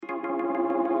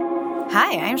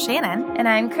Hi, I'm Shannon. And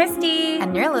I'm Christy.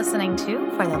 And you're listening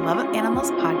to For the Love of Animals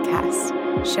podcast,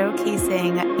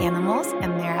 showcasing animals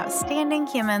and their outstanding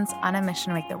humans on a mission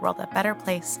to make the world a better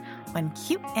place, one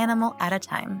cute animal at a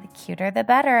time. The cuter, the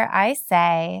better, I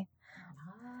say.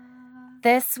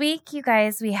 This week, you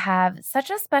guys, we have such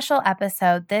a special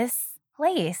episode. This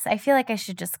place, I feel like I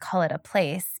should just call it a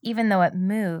place, even though it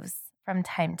moves from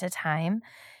time to time,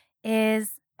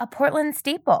 is a Portland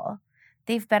staple.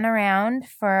 They've been around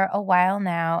for a while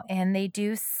now, and they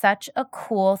do such a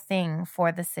cool thing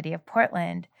for the city of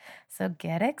Portland. So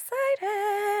get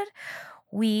excited.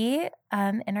 We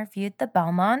interviewed the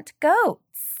Belmont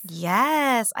Goats.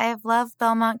 Yes, I have loved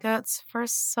Belmont Goats for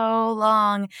so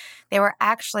long. They were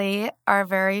actually our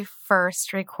very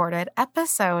first recorded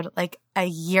episode like a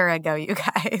year ago, you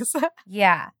guys.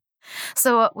 Yeah.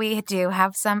 So we do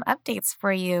have some updates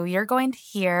for you. You're going to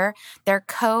hear their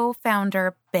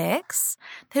co-founder, Bix,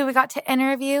 who we got to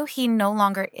interview. He no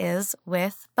longer is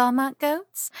with Belmont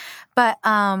Goats, but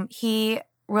he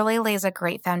really lays a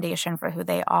great foundation for who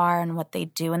they are and what they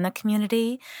do in the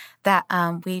community that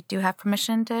we do have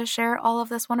permission to share all of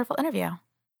this wonderful interview.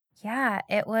 Yeah,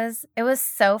 it was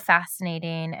so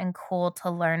fascinating and cool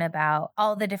to learn about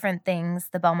all the different things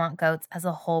the Belmont Goats as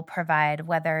a whole provide,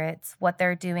 whether it's what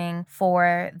they're doing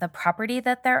for the property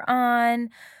that they're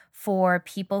on, for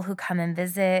people who come and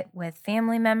visit with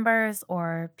family members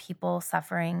or people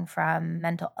suffering from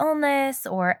mental illness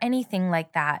or anything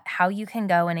like that, how you can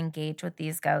go and engage with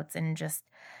these goats and just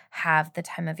have the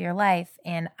time of your life.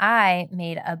 And I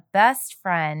made a best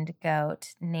friend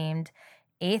goat named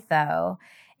Atho.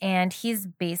 And he's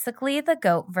basically the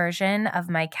goat version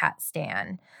of my cat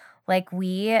Stan. Like,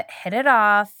 we hit it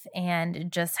off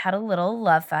and just had a little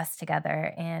love fest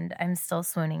together. And I'm still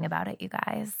swooning about it, you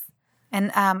guys.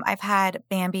 And I've had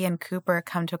Bambi and Cooper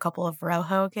come to a couple of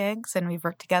Rojo gigs, and we've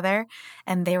worked together.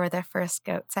 And they were the first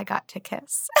goats I got to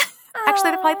kiss. Actually,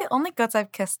 they're probably the only goats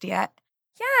I've kissed yet.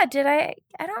 Yeah,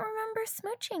 I don't remember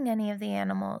smooching any of the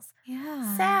animals.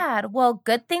 Yeah. Sad. Well,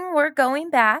 good thing we're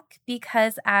going back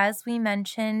because as we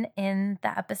mentioned in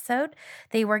the episode,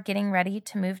 they were getting ready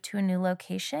to move to a new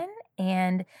location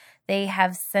and they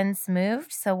have since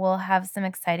moved. So we'll have some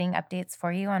exciting updates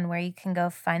for you on where you can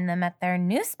go find them at their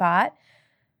new spot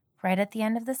right at the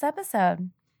end of this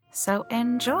episode. So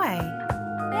enjoy.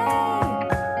 Yay!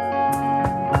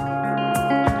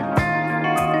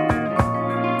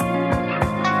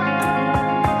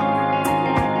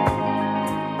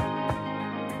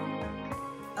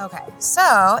 Okay,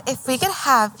 so if we could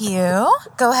have you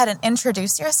go ahead and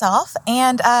introduce yourself,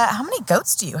 and how many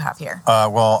goats do you have here?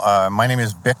 My name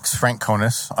is Bix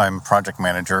Franconis. I'm project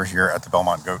manager here at the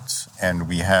Belmont Goats, and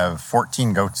we have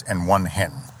 14 goats and 1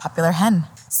 hen. Popular hen.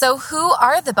 So who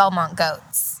are the Belmont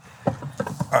Goats?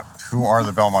 Who are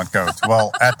the Belmont Goats?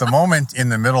 Well, at the moment, in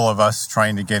the middle of us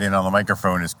trying to get in on the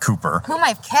microphone is Cooper. Whom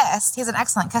I've kissed. He's an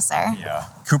excellent kisser. Yeah.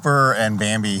 Cooper and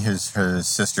Bambi, his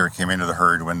sister, came into the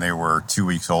herd when they were 2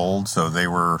 weeks old. So they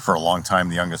were, for a long time,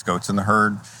 the youngest goats in the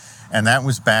herd. And that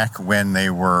was back when they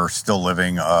were still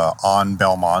living on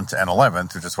Belmont and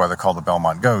 11th, which is why they're called the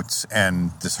Belmont Goats.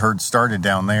 And this herd started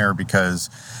down there because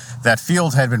that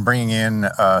field had been bringing in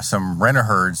some rent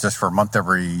herds just for a month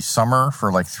every summer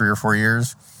for like 3 or 4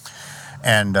 years.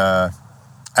 And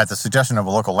at the suggestion of a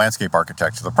local landscape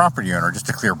architect to the property owner, just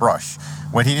to clear brush.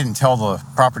 What he didn't tell the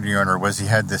property owner was he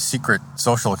had this secret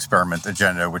social experiment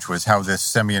agenda, which was how this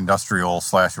semi-industrial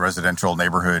 / residential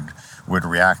neighborhood would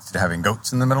react to having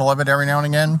goats in the middle of it every now and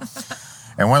again.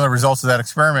 And one of the results of that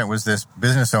experiment was this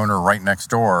business owner right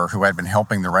next door who had been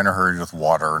helping the renter herds with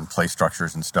water and play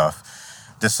structures and stuff,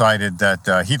 decided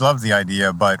that he loved the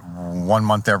idea, but 1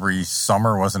 month every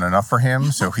summer wasn't enough for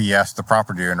him. So he asked the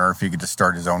property owner if he could just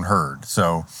start his own herd.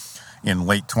 So in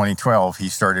late 2012, he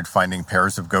started finding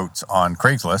pairs of goats on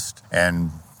Craigslist and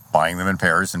buying them in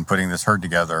pairs and putting this herd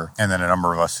together. And then a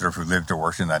number of us sort of who lived or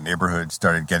worked in that neighborhood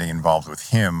started getting involved with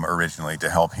him originally to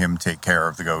help him take care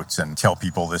of the goats and tell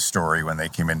people this story when they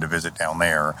came in to visit down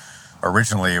there.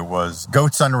 Originally, it was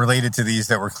goats unrelated to these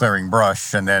that were clearing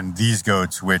brush, and then these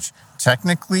goats, which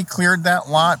technically cleared that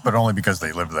lot, but only because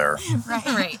they lived there.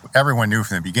 Right. Everyone knew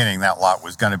from the beginning that lot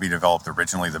was going to be developed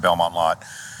originally, the Belmont lot.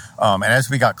 And as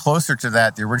we got closer to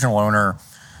that, the original owner,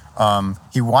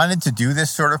 he wanted to do this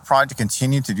sort of project,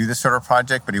 continue to do this sort of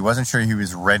project, but he wasn't sure he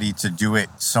was ready to do it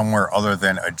somewhere other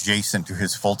than adjacent to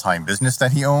his full-time business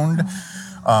that he owned.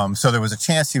 Mm-hmm. So there was a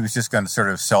chance he was just going to sort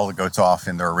of sell the goats off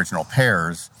in their original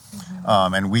pairs.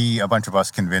 Mm-hmm. And a bunch of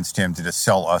us convinced him to just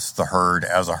sell us the herd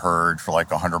as a herd for like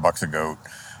 $100 a goat.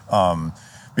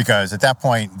 because at that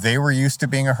point they were used to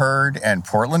being a herd and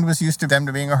Portland was used to them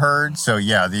to being a herd. So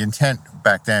yeah, the intent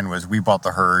back then was we bought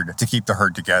the herd to keep the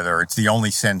herd together. It's the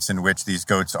only sense in which these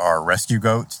goats are rescue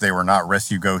goats. They were not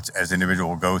rescue goats as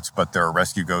individual goats, but they're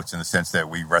rescue goats in the sense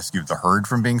that we rescued the herd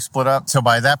from being split up. So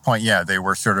by that point, yeah, they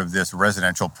were sort of this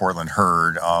residential Portland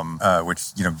herd, which,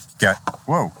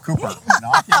 whoa, Cooper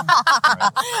knocking.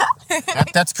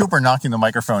 That's Cooper knocking the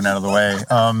microphone out of the way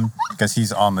because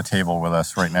he's on the table with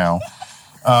us right now.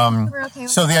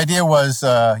 So the idea was,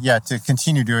 to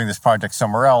continue doing this project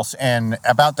somewhere else. And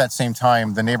about that same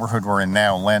time, the neighborhood we're in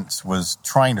now, Lentz, was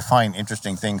trying to find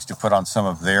interesting things to put on some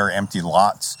of their empty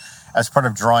lots as part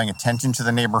of drawing attention to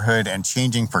the neighborhood and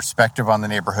changing perspective on the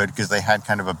neighborhood because they had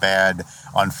kind of a bad,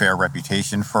 unfair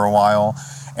reputation for a while.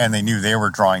 And they knew they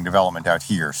were drawing development out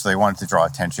here. So they wanted to draw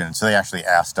attention. And so they actually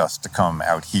asked us to come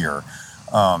out here.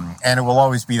 And it will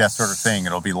always be that sort of thing.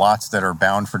 It'll be lots that are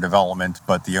bound for development,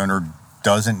 but the owner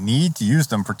doesn't need to use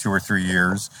them for 2 or 3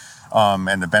 years.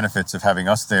 And the benefits of having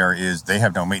us there is they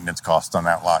have no maintenance costs on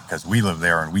that lot because we live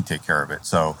there and we take care of it.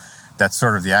 So that's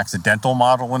sort of the accidental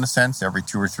model in a sense, every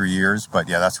 2 or 3 years. But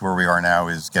yeah, that's where we are now,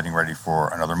 is getting ready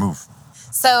for another move.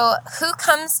 So who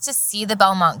comes to see the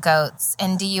Belmont goats?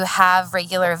 And do you have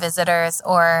regular visitors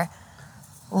or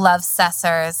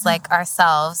love-cessors like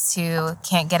ourselves who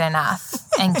can't get enough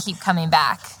and keep coming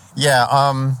back?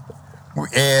 Yeah,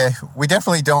 we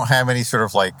definitely don't have any sort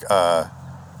of like, I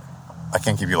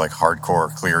can't give you like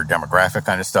hardcore, clear demographic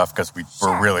kind of stuff because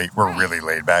we're really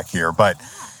laid back here. But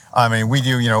I mean, we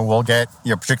do, we'll get,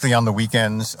 particularly on the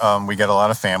weekends, we get a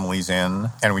lot of families in,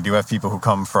 and we do have people who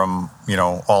come from,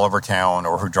 all over town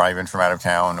or who drive in from out of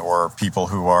town, or people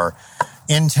who are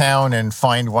in town and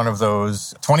find one of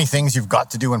those 20 things you've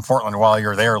got to do in Portland while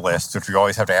you're there lists, which we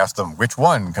always have to ask them which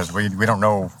one, because we don't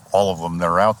know all of them that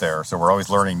are out there. So we're always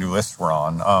learning new lists we're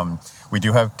on. We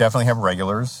do definitely have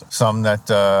regulars, some that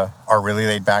are really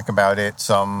laid back about it,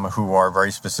 some who are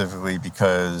very specifically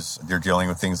because they're dealing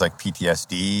with things like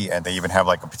PTSD, and they even have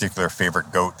like a particular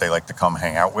favorite goat they like to come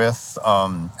hang out with.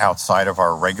 Outside of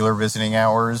our regular visiting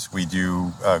hours, we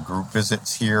do group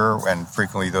visits here, and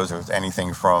frequently those are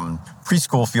anything from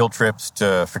preschool field trips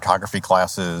to photography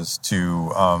classes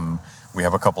to we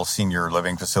have a couple senior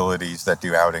living facilities that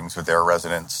do outings with their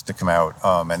residents to come out,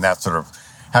 and that sort of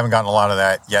haven't gotten a lot of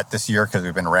that yet this year because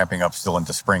we've been ramping up still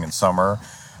into spring and summer.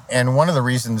 And one of the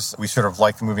reasons we sort of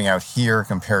like moving out here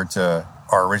compared to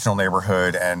our original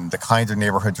neighborhood and the kinds of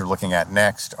neighborhoods we're looking at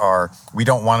next are we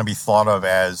don't want to be thought of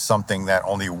as something that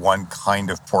only one kind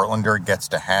of Portlander gets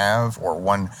to have or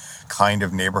one kind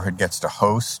of neighborhood gets to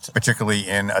host, particularly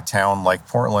in a town like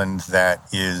Portland that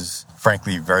is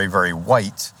frankly very, very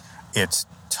white. It's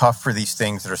tough for these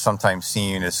things that are sometimes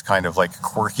seen as kind of like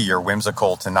quirky or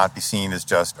whimsical to not be seen as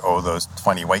just, those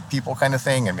 20 white people kind of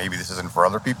thing, and maybe this isn't for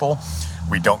other people.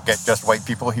 We don't get just white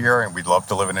people here, and we'd love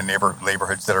to live in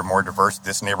neighborhoods that are more diverse.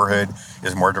 This neighborhood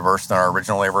is more diverse than our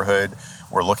original neighborhood.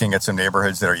 We're looking at some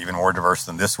neighborhoods that are even more diverse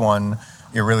than this one.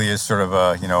 It really is sort of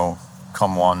a,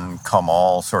 come one, come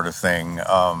all sort of thing.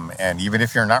 And even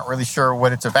if you're not really sure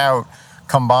what it's about,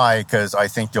 come by, because I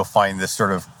think you'll find this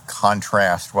sort of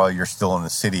contrast while you're still in the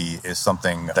city is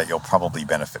something that you'll probably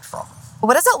benefit from.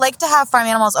 What is it like to have farm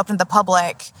animals open to the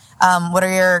public? What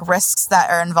are your risks that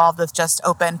are involved with just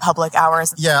open public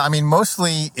hours? Yeah, I mean,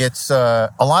 mostly it's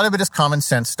a lot of it is common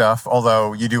sense stuff,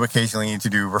 although you do occasionally need to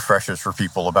do refreshers for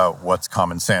people about what's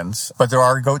common sense. But there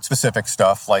are goat-specific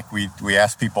stuff, like we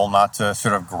ask people not to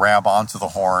sort of grab onto the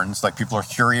horns. Like, people are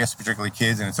curious, particularly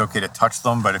kids, and it's okay to touch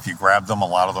them, but if you grab them, a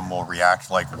lot of them will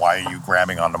react like, why are you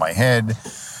grabbing onto my head?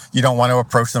 You don't want to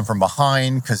approach them from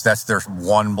behind because that's their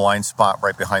one blind spot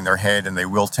right behind their head, and they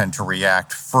will tend to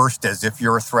react first as if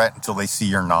you're a threat until they see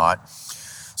you're not.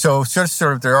 So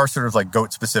there are sort of like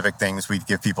goat-specific things we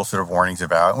give people sort of warnings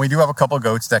about. And we do have a couple of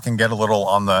goats that can get a little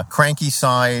on the cranky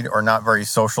side or not very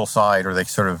social side, or they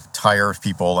sort of tire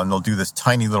people, and they'll do this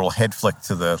tiny little head flick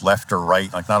to the left or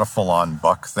right, like not a full-on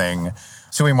buck thing.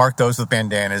 So we mark those with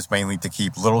bandanas mainly to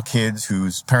keep little kids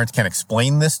whose parents can't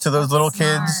explain this to those little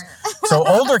kids. So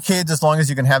older kids, as long as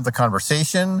you can have the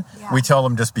conversation, we tell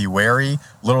them just be wary.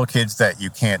 Little kids that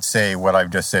you can't say what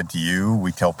I've just said to you,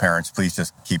 we tell parents, please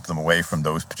just keep them away from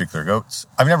those particular goats.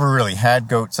 I've never really had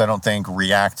goats, I don't think,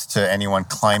 react to anyone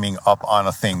climbing up on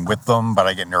a thing with them, but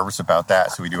I get nervous about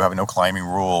that. So we do have a no climbing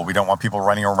rule. We don't want people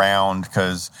running around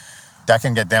because that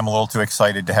can get them a little too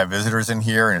excited to have visitors in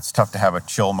here, and it's tough to have a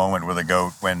chill moment with a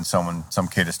goat when some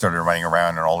kid has started running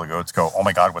around and all the goats go, oh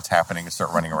my God, what's happening, and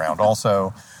start running around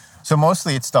also. So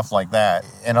mostly it's stuff like that.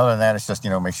 And other than that, it's just,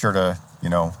 make sure to,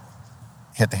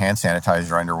 hit the hand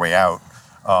sanitizer on your way out.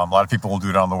 A lot of people will do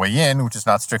it on the way in, which is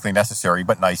not strictly necessary,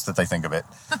 but nice that they think of it.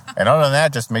 And other than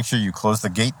that, just make sure you close the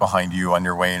gate behind you on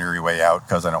your way in or your way out,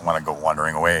 because I don't want to go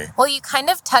wandering away. Well, you kind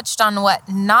of touched on what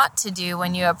not to do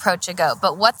when you approach a goat,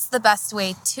 but what's the best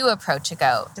way to approach a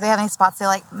goat? Do they have any spots they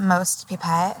like most to be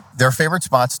pet? Their favorite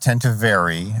spots tend to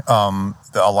vary.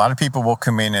 A lot of people will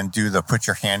come in and do the put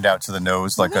your hand out to the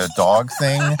nose like a dog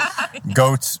thing.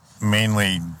 Goats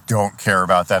mainly don't care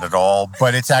about that at all,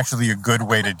 but it's actually a good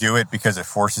way to do it because it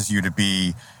forces you to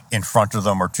be in front of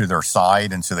them or to their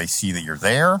side, and so they see that you're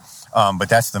there. But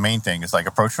that's the main thing, is like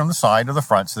approach from the side or the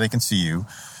front so they can see you.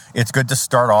 It's good to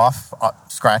start off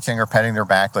scratching or petting their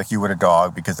back like you would a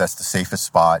dog, because that's the safest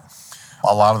spot.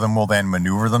 A lot of them will then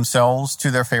maneuver themselves to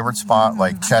their favorite spot.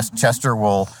 Like Chester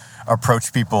will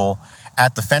approach people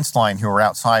at the fence line who are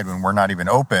outside when we're not even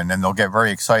open, and they'll get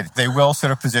very excited. They will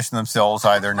sort of position themselves,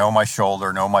 either know my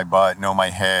shoulder, know my butt, know my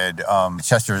head.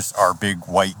 Chester's our big,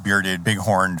 white, bearded,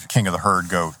 big-horned king of the herd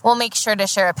goat. We'll make sure to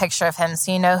share a picture of him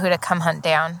so you know who to come hunt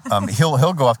down.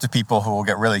 He'll go up to people who will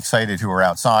get really excited who are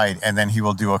outside, and then he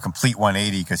will do a complete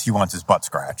 180 because he wants his butt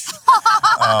scratched.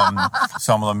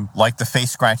 Some of them like the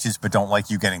face scratches but don't like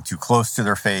you getting too close to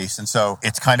their face, and so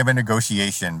it's kind of a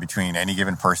negotiation between any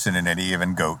given person and any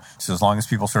given goat. So as long as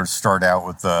people sort of start out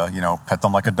with the, pet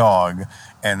them like a dog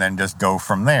and then just go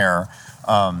from there,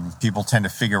 people tend to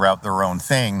figure out their own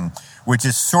thing, which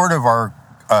is sort of our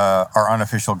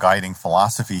unofficial guiding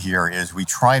philosophy here. Is we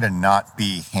try to not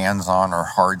be hands-on or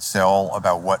hard sell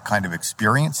about what kind of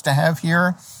experience to have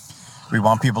here. We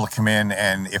want people to come in,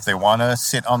 and if they want to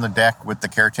sit on the deck with the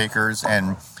caretakers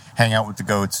and hang out with the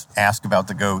goats, ask about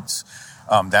the goats,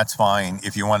 that's fine.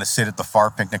 If you want to sit at the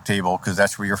far picnic table, because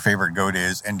that's where your favorite goat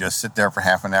is, and just sit there for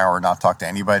half an hour and not talk to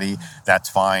anybody, that's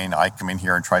fine. I come in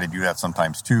here and try to do that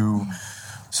sometimes too.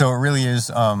 So it really is,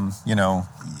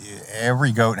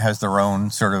 every goat has their own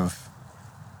sort of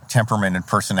temperament and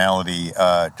personality,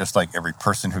 just like every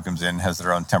person who comes in has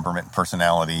their own temperament and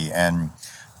personality. And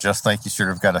just like you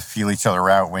sort of got to feel each other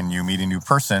out when you meet a new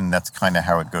person, that's kind of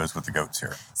how it goes with the goats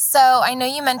here. So I know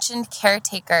you mentioned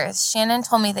caretakers. Shannon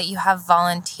told me that you have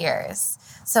volunteers.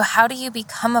 So how do you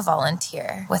become a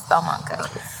volunteer with Belmont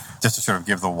Goats? Just to sort of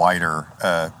give the wider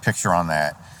picture on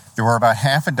that, there were about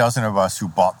half a dozen of us who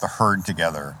bought the herd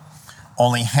together.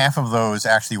 Only half of those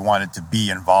actually wanted to be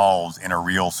involved in a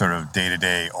real sort of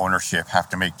day-to-day ownership, have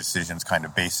to make decisions kind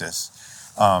of basis.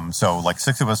 So like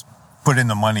 6 of us put in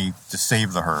the money to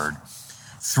save the herd.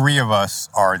 3 of us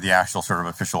are the actual sort of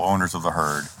official owners of the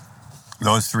herd.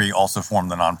 Those 3 also form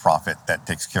the nonprofit that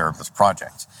takes care of this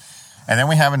project. And then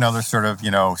we have another sort of,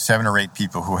 7 or 8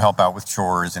 people who help out with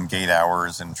chores and gate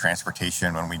hours and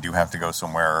transportation when we do have to go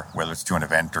somewhere, whether it's to an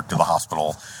event or to the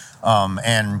hospital.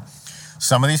 And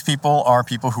some of these people are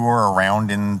people who are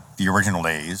around in the original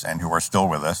days and who are still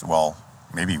with us. Well,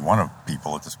 maybe one of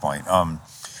people at this point.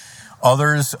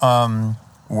 Others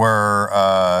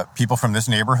were people from this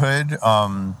neighborhood.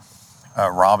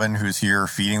 Robin, who's here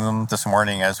feeding them this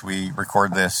morning as we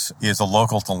record this, is a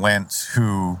local to Lentz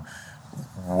who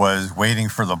was waiting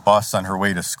for the bus on her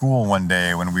way to school one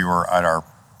day when we were at our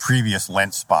previous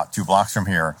Lentz spot 2 blocks from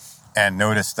here, and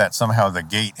noticed that somehow the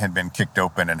gate had been kicked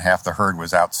open and half the herd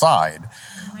was outside.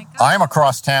 Oh my God. I'm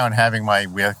across town having my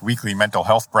weekly mental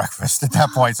health breakfast at that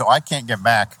point, so I can't get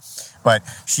back. But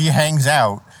she hangs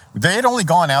out. They had only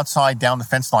gone outside down the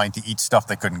fence line to eat stuff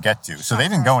they couldn't get to, so they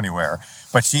didn't go anywhere.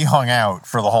 But she hung out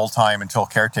for the whole time until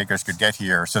caretakers could get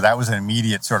here. So that was an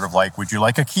immediate sort of like, would you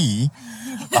like a key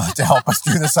to help us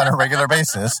do this on a regular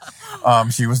basis?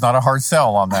 She was not a hard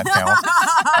sell on that count.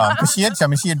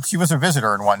 Because she was a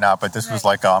visitor and whatnot, but this was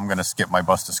like, I'm going to skip my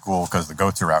bus to school because the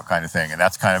goats are out kind of thing. And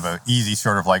that's kind of an easy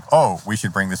sort of like, we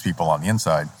should bring these people on the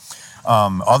inside.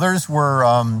 Others were,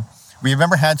 we've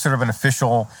never had sort of an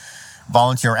official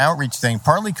volunteer outreach thing,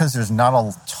 partly because there's not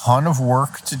a ton of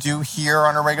work to do here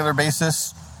on a regular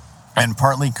basis, and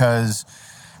partly because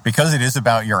it is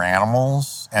about your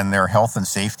animals and their health and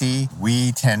safety.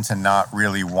 We tend to not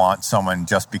really want someone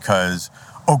just because,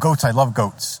 goats, I love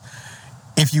goats.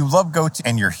 If you love goats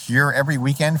and you're here every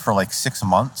weekend for like 6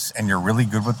 months and you're really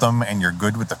good with them and you're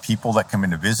good with the people that come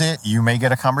in to visit, you may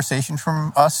get a conversation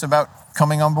from us about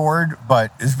coming on board,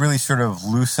 but it's really sort of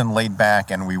loose and laid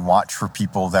back, and we watch for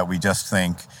people that we just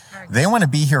think they want to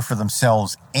be here for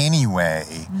themselves anyway.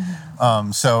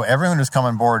 Mm-hmm. So everyone who's come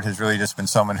on board has really just been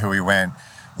someone who we went,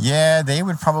 yeah, they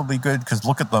would probably good because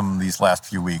look at them these last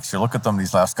few weeks or look at them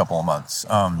these last couple of months.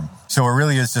 So it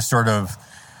really is just sort of,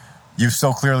 you've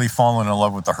so clearly fallen in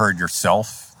love with the herd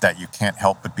yourself that you can't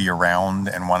help but be around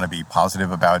and want to be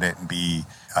positive about it and be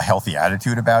a healthy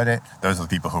attitude about it. Those are the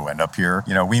people who end up here.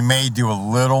 We may do a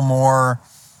little more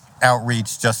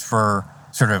outreach just for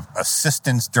sort of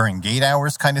assistance during gate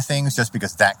hours kind of things, just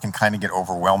because that can kind of get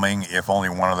overwhelming if only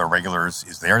one of the regulars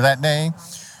is there that day.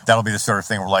 That'll be the sort of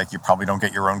thing where, like, you probably don't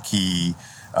get your own key,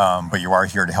 but you are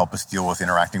here to help us deal with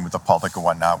interacting with the public and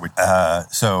whatnot.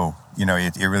 So,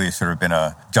 it really has sort of been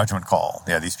a judgment call.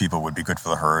 Yeah, these people would be good for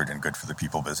the herd and good for the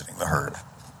people visiting the herd.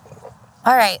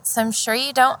 All right, so I'm sure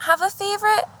you don't have a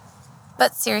favorite,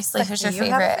 but seriously, who's your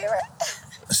favorite?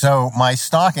 So my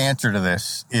stock answer to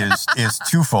this is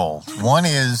twofold. One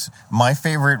is my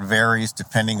favorite varies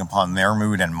depending upon their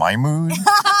mood and my mood.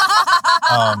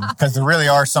 Because there really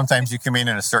are sometimes you come in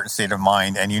a certain state of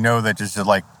mind and you know that just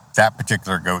like that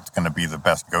particular goat's going to be the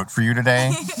best goat for you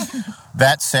today.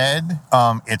 That said,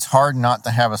 it's hard not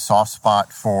to have a soft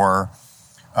spot for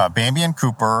Bambi and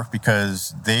Cooper,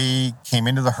 because they came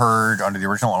into the herd under the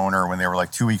original owner when they were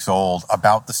like 2 weeks old,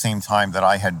 about the same time that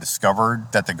I had discovered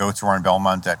that the goats were in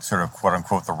Belmont at sort of quote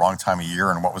unquote the wrong time of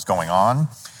year and what was going on.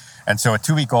 And so a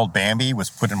 2-week-old Bambi was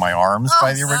put in my arms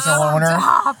by the original owner.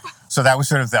 Stop. So that was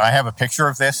sort of I have a picture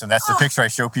of this, and that's the picture I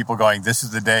show people going, this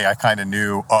is the day I kind of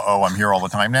knew, I'm here all the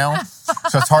time now.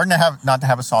 So it's hard not to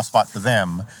have a soft spot for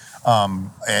them.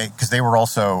 Because they were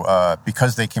also,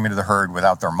 because they came into the herd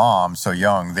without their mom so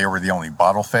young, they were the only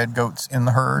bottle-fed goats in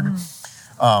the herd,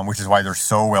 which is why they're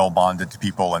so well bonded to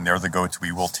people, and they're the goats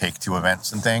we will take to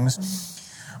events and things.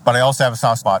 But I also have a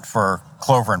soft spot for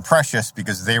Clover and Precious,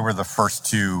 because they were the first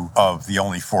 2 of the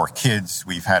only 4 kids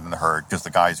we've had in the herd, because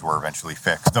the guys were eventually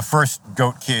fixed. The first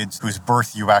goat kids whose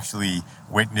birth you actually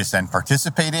witness and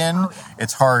participate in,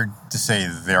 it's hard to say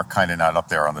they're kind of not up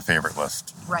there on the favorite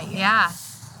list. Right. Yeah.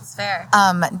 Fair.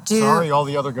 Sorry, all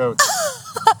the other goats.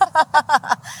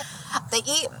 They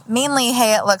eat mainly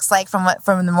hay, it looks like, from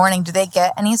the morning. Do they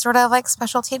get any sort of like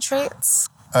specialty treats?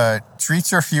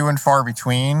 Treats are few and far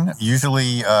between.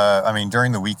 Usually,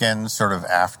 during the weekends, sort of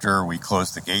after we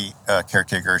close the gate,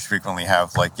 caretakers frequently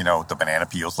have the banana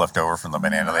peels left over from the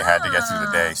banana they had to get through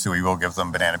the day. So we will give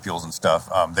them banana peels and stuff.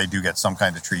 They do get some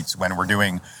kind of treats when we're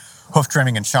doing hoof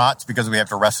trimming and shots, because we have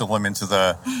to wrestle them into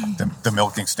the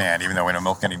milking stand, even though we don't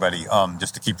milk anybody,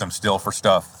 just to keep them still for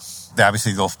stuff.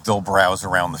 Obviously, they'll browse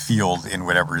around the field in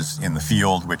whatever's in the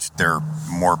field, which they're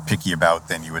more picky about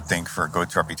than you would think for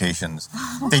goats' reputations.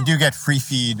 They do get free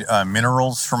feed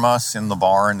minerals from us in the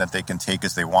barn that they can take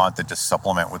as they want, that just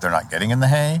supplement what they're not getting in the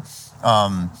hay.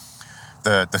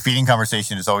 The feeding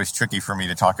conversation is always tricky for me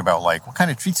to talk about, like, what kind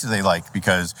of treats do they like,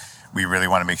 because we really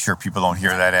want to make sure people don't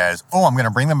hear that as, I'm going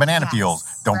to bring them banana peels.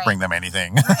 Don't bring them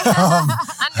anything.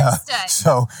 Understood.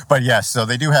 So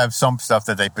they do have some stuff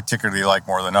that they particularly like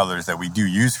more than others that we do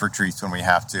use for treats when we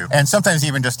have to. And sometimes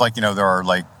even just there are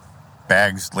like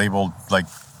bags labeled like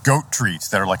goat treats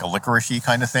that are like a licorice-y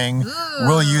kind of thing. Ooh,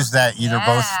 we'll use that either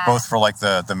both for like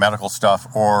the medical stuff,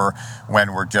 or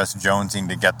when we're just jonesing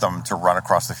to get them to run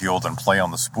across the field and play on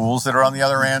the spools that are on the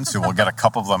other end. So we'll get a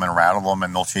couple of them and rattle them,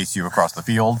 and they'll chase you across the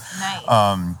field. Nice.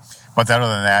 But other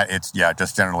than that, it's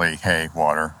just generally hay,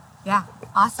 water. Yeah.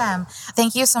 Awesome.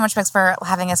 Thank you so much, Bix, for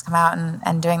having us come out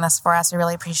and doing this for us. We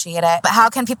really appreciate it. But how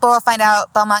can people find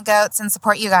out Belmont Goats and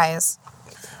support you guys?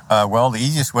 Well, the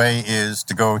easiest way is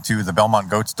to go to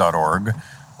thebelmontgoats.org,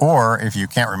 or if you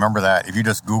can't remember that, if you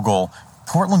just Google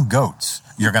Portland Goats,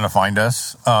 you're going to find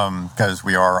us, because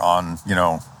we are on,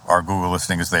 our Google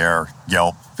listing is there,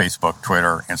 Yelp, Facebook,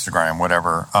 Twitter, Instagram,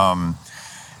 whatever.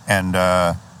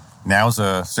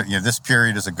 This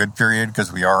period is a good period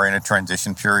because we are in a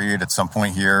transition period at some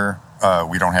point here.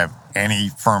 We don't have any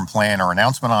firm plan or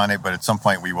announcement on it, but at some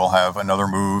point we will have another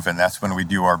move, and that's when we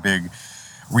do our big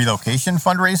relocation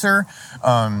fundraiser.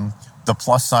 The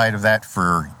plus side of that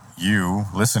for you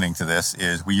listening to this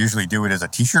is we usually do it as a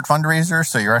t-shirt fundraiser,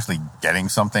 so you're actually getting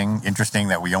something interesting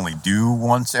that we only do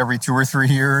once every 2 or 3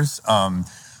 years.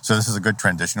 So this is a good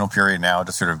transitional period now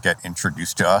to sort of get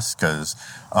introduced to us, because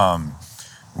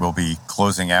we'll be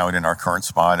closing out in our current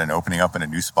spot and opening up in a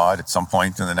new spot at some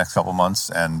point in the next couple months.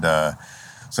 And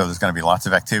so there's going to be lots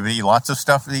of activity, lots of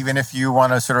stuff, even if you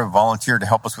want to sort of volunteer to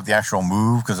help us with the actual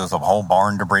move, because there's a whole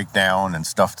barn to break down and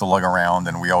stuff to lug around.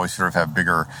 And we always sort of have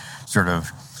bigger sort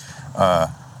of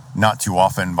not too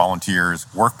often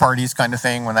volunteers work parties kind of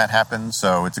thing when that happens.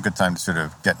 So it's a good time to sort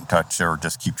of get in touch or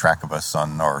just keep track of us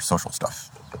on our social stuff.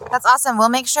 That's awesome. We'll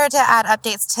make sure to add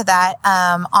updates to that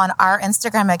on our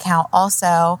Instagram account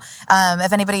also.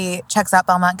 If anybody checks out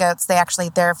Belmont Goats, their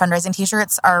fundraising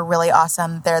t-shirts are really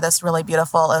awesome. They're this really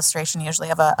beautiful illustration usually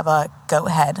of a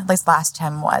goat head. At least last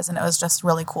time was, and it was just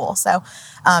really cool. So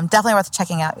definitely worth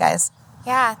checking out, guys.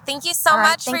 Yeah. Thank you so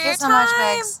much for your time. Thank you so much,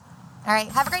 Bix. All right.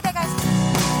 Have a great day, guys.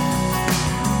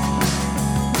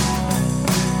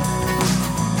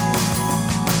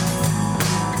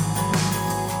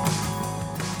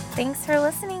 Thanks for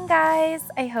listening, guys.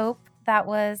 I hope that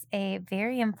was a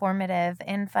very informative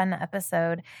and fun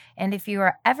episode. And if you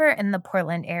are ever in the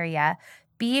Portland area,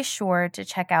 be sure to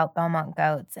check out Belmont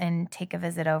Goats and take a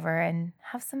visit over and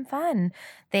have some fun.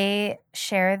 They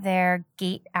share their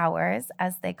gate hours,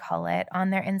 as they call it,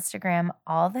 on their Instagram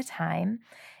all the time.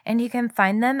 And you can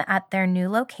find them at their new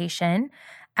location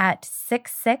at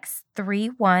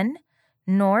 6631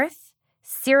 North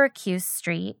Syracuse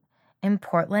Street in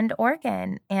Portland,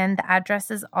 Oregon. And the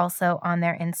address is also on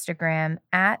their Instagram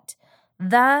at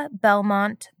the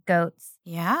Belmont Goats.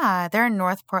 Yeah, they're in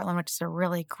North Portland, which is a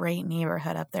really great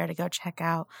neighborhood up there to go check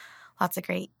out. Lots of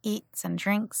great eats and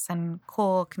drinks and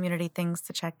cool community things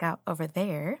to check out over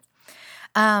there.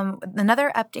 Another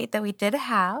update that we did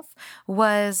have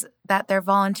was that their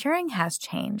volunteering has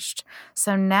changed.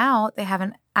 So now they have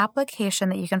an application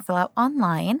that you can fill out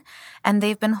online, and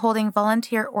they've been holding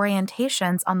volunteer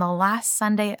orientations on the last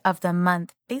Sunday of the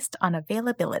month based on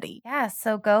availability. Yeah,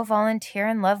 so go volunteer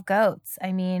and love goats.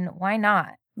 I mean, why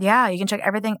not? Yeah, you can check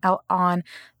everything out on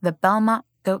the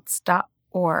BelmontGoats.org.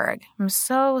 I'm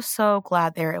so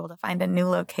glad they were able to find a new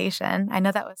location. I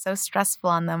know that was so stressful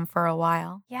on them for a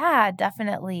while. Yeah,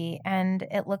 definitely. And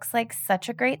it looks like such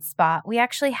a great spot. We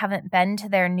actually haven't been to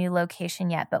their new location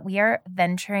yet, but we are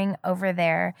venturing over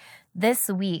there this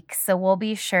week. So we'll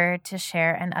be sure to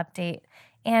share an update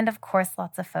and, of course,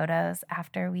 lots of photos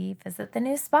after we visit the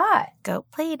new spot.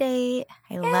 Goat play date.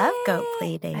 I love goat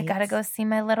play dates. I gotta go see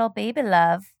my little baby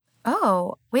love.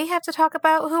 Oh, we have to talk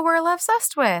about who we're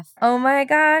love-obsessed with. Oh my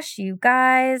gosh, you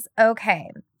guys.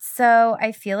 Okay, so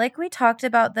I feel like we talked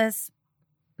about this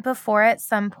before at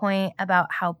some point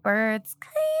about how birds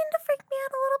kind of freak me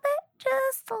out a little bit,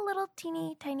 just a little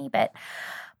teeny tiny bit.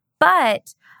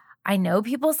 But I know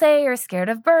people say you're scared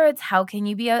of birds. How can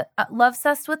you be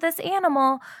love-obsessed with this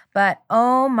animal? But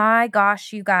oh my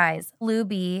gosh, you guys,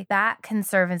 Luby Bat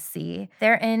Conservancy.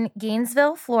 They're in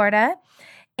Gainesville, Florida.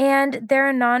 And they're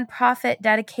a nonprofit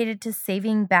dedicated to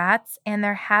saving bats and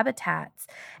their habitats.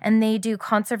 And they do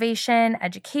conservation,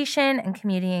 education, and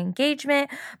community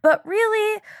engagement. But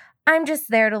really, I'm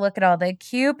just there to look at all the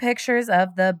cute pictures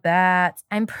of the bats.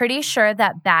 I'm pretty sure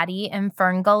that Batty in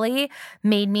Fern Gully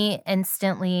made me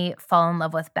instantly fall in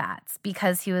love with bats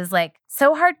because he was like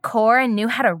so hardcore and knew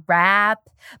how to rap,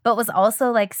 but was also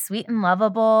like sweet and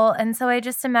lovable. And so I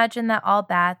just imagine that all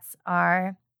bats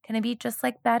are going to be just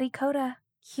like Batty Coda.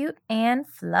 Cute and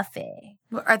fluffy.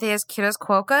 Are they as cute as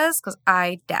quokkas? Because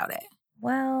I doubt it.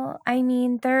 Well, I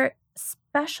mean, they're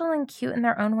special and cute in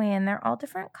their own way, and they're all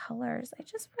different colors. I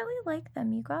just really like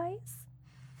them, you guys.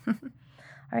 All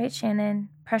right, Shannon,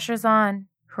 pressure's on.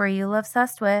 Who are you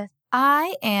love-obsessed with?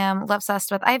 I am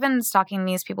love-obsessed with. I've been stalking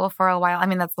these people for a while. I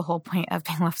mean, that's the whole point of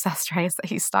being love-obsessed, right? Is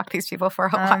that you stalk these people for a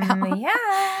while. Yeah.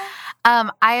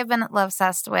 I have been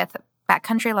love-obsessed with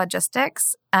Backcountry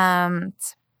Logistics.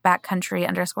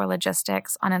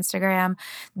 Backcountry_logistics on Instagram.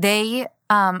 They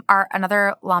are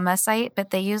another llama site, but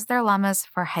they use their llamas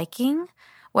for hiking,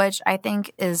 which I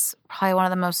think is probably one of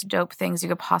the most dope things you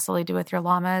could possibly do with your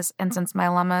llamas. And since my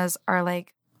llamas are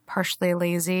like partially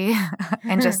lazy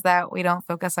and just that we don't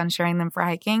focus on sharing them for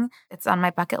hiking, it's on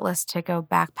my bucket list to go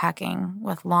backpacking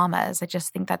with llamas. I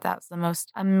just think that that's the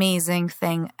most amazing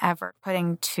thing ever,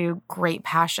 putting two great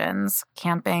passions,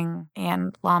 camping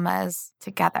and llamas,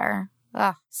 together.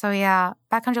 So yeah,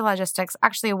 Backcountry Logistics.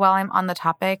 Actually, while I'm on the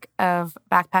topic of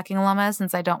backpacking llamas,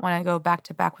 since I don't want to go back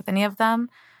to back with any of them,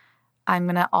 I'm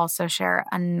going to also share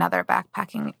another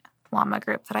backpacking llama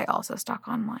group that I also stalk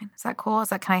online. Is that cool?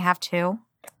 Can I have two?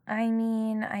 I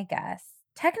mean, I guess.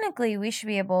 Technically, we should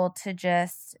be able to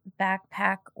just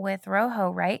backpack with Rojo,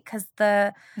 right? Because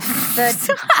the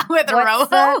with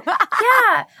Rojo?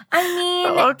 Yeah. I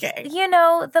mean, okay. You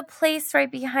know, the place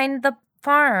right behind the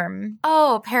farm.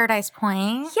 Oh, Paradise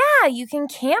Point. Yeah, you can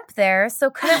camp there. So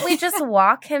couldn't we just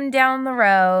walk him down the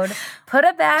road, put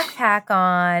a backpack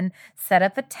on, set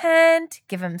up a tent,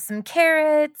 give him some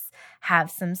carrots, have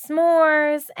some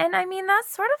s'mores? And I mean,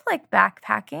 that's sort of like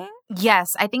backpacking.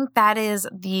 Yes, I think that is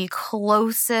the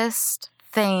closest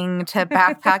thing to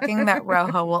backpacking that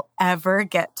Rojo will ever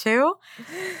get to.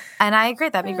 And I agree,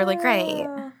 that'd be really great.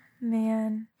 Oh,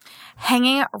 man.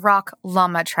 Hanging Rock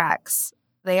Llama Tracks.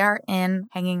 They are in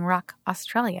Hanging Rock,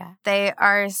 Australia. They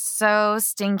are so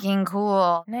stinking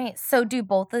cool. Nice. So do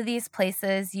both of these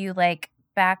places you like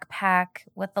backpack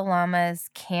with the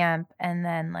llamas, camp, and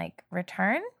then like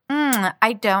return?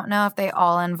 I don't know if they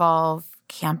all involve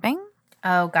camping.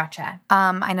 Oh, gotcha.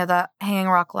 I know that Hanging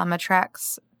Rock Llama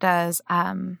Tracks does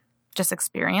just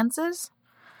experiences.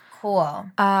 Cool.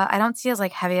 I don't see as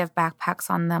like heavy of backpacks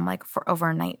on them like for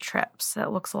overnight trips. It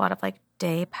looks a lot of like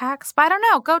day packs, but I don't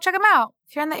know. Go check them out.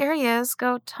 If you're in the areas,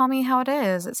 go tell me how it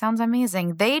is. It sounds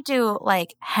amazing. They do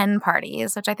like hen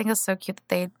parties, which I think is so cute that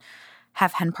they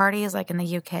have hen parties like in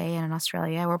the UK and in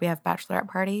Australia where we have bachelorette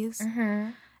parties.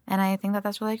 Mm-hmm. And I think that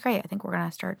that's really great. I think we're going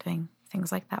to start doing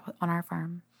things like that on our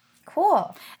farm.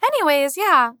 Cool. Anyways,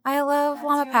 yeah, I love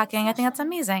llama packing. I think that's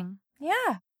amazing.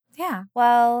 Yeah. Yeah.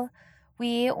 Well,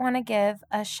 we want to give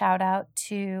a shout out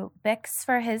to Bix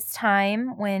for his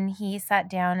time when he sat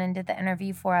down and did the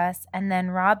interview for us. And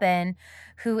then Robin,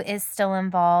 who is still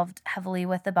involved heavily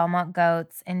with the Belmont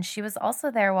Goats. And she was also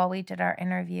there while we did our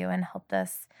interview and helped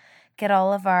us get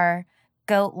all of our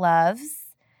goat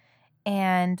loves.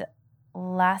 And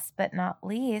last but not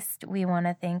least, we want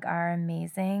to thank our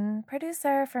amazing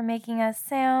producer for making us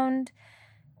sound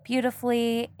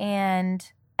beautifully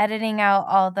and editing out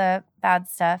all the bad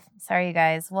stuff. Sorry, you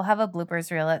guys. We'll have a bloopers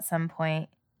reel at some point.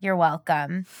 You're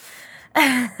welcome.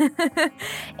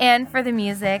 And for the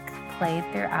music played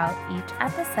throughout each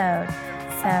episode.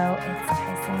 So it's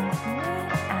Tyson Kinley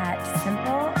at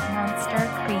Simple Monster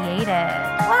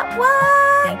Creative.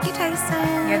 What? Thank you,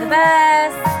 Tyson. You're the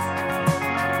best.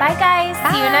 Bye, guys.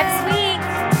 Bye. See you next week.